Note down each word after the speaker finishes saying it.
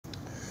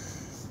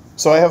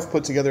So I have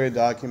put together a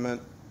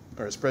document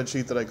or a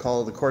spreadsheet that I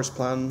call the course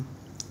plan,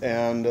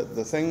 and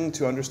the thing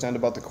to understand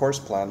about the course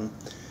plan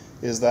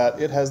is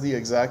that it has the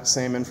exact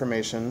same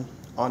information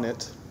on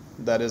it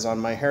that is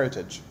on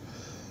MyHeritage,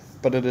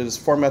 but it is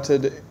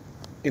formatted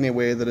in a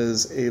way that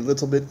is a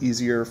little bit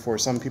easier for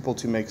some people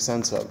to make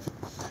sense of.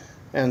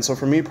 And so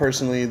for me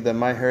personally, the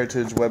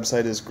MyHeritage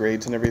website is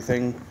great and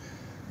everything,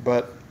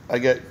 but I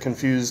get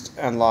confused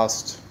and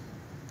lost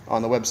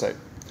on the website.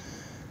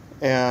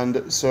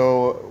 And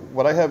so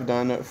what I have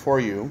done for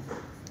you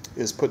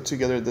is put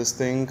together this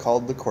thing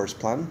called the course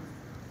plan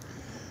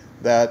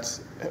that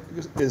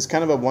is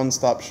kind of a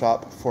one-stop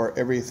shop for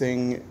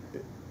everything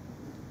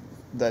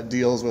that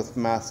deals with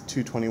Math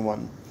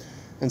 221.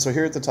 And so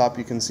here at the top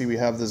you can see we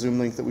have the Zoom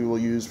link that we will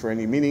use for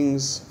any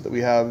meetings that we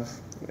have,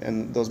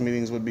 and those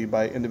meetings would be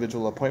by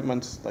individual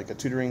appointment, like a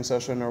tutoring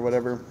session or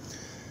whatever,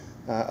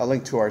 a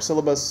link to our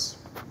syllabus,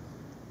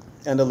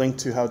 and a link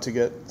to how to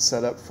get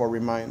set up for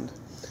Remind.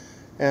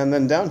 And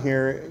then down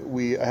here,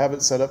 I have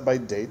it set up by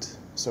date,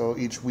 so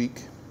each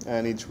week,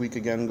 and each week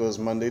again goes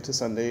Monday to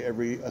Sunday.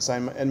 Every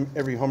assignment and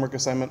every homework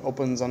assignment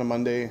opens on a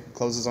Monday,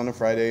 closes on a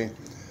Friday,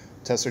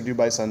 tests are due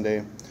by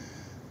Sunday.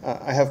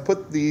 I have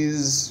put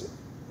these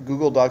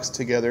Google Docs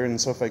together, and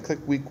so if I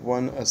click week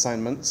 1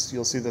 assignments,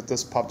 you'll see that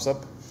this pops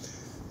up.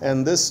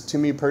 And this, to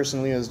me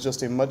personally, is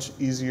just a much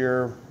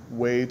easier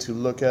way to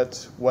look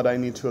at what I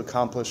need to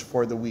accomplish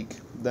for the week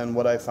than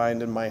what I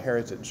find in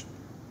MyHeritage.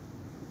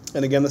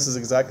 And again, this is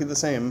exactly the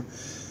same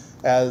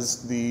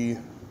as the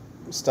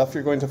stuff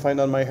you're going to find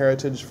on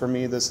MyHeritage. For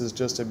me, this is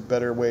just a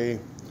better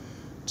way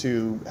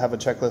to have a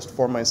checklist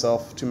for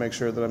myself to make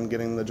sure that I'm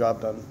getting the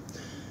job done.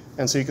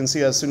 And so you can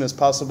see as soon as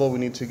possible we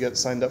need to get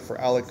signed up for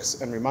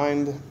Alex and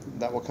Remind.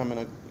 That will come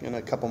in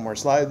a couple more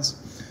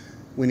slides.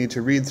 We need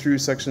to read through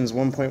sections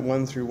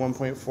 1.1 through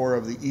 1.4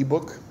 of the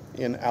ebook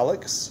in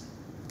Alex.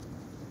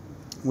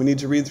 We need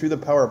to read through the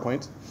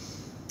PowerPoint,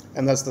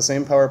 and that's the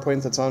same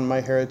PowerPoint that's on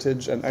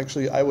MyHeritage. And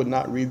actually, I would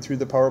not read through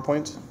the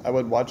PowerPoint. I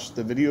would watch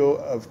the video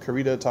of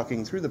Karita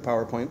talking through the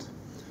PowerPoint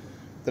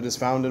that is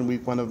found in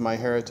week 1 of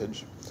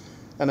MyHeritage.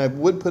 And I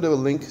would put a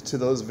link to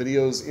those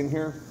videos in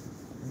here,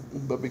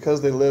 but because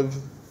they live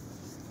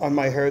on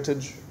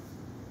MyHeritage,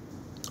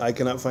 I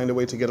cannot find a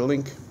way to get a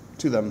link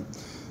to them.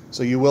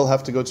 So you will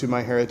have to go to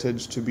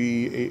MyHeritage to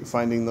be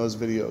finding those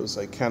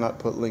videos. I cannot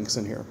put links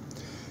in here.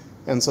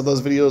 And so those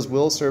videos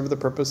will serve the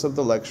purpose of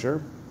the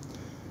lecture.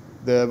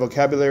 The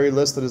vocabulary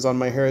list that is on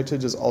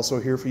MyHeritage is also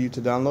here for you to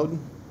download.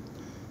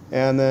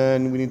 And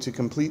then we need to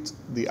complete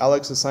the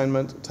Alex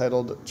assignment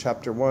titled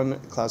Chapter 1,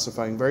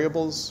 Classifying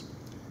Variables.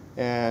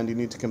 And you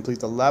need to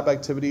complete the lab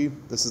activity.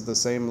 This is the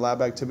same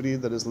lab activity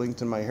that is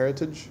linked in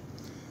MyHeritage.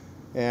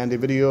 And a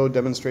video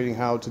demonstrating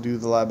how to do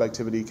the lab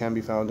activity can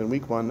be found in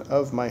week 1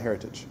 of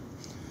MyHeritage.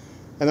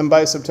 And then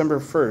by September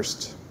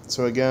 1st,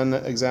 so again,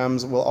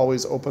 exams will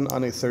always open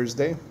on a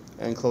Thursday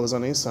and close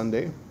on a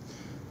Sunday.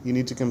 You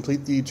need to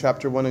complete the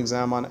Chapter 1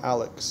 exam on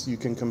Alex. You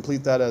can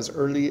complete that as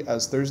early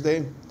as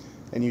Thursday,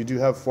 and you do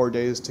have 4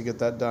 days to get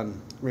that done.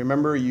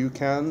 Remember, you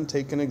can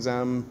take an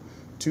exam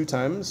 2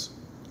 times,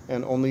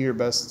 and only your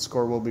best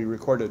score will be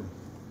recorded.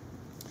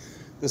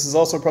 This is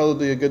also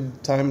probably a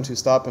good time to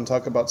stop and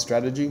talk about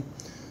strategy.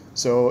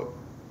 So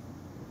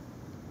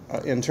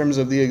in terms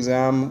of the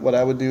exam, what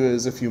I would do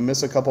is if you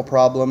miss a couple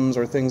problems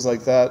or things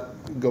like that,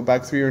 go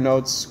back through your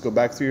notes, go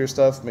back through your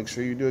stuff, make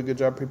sure you do a good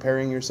job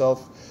preparing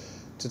yourself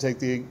to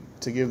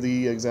give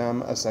the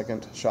exam a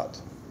second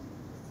shot.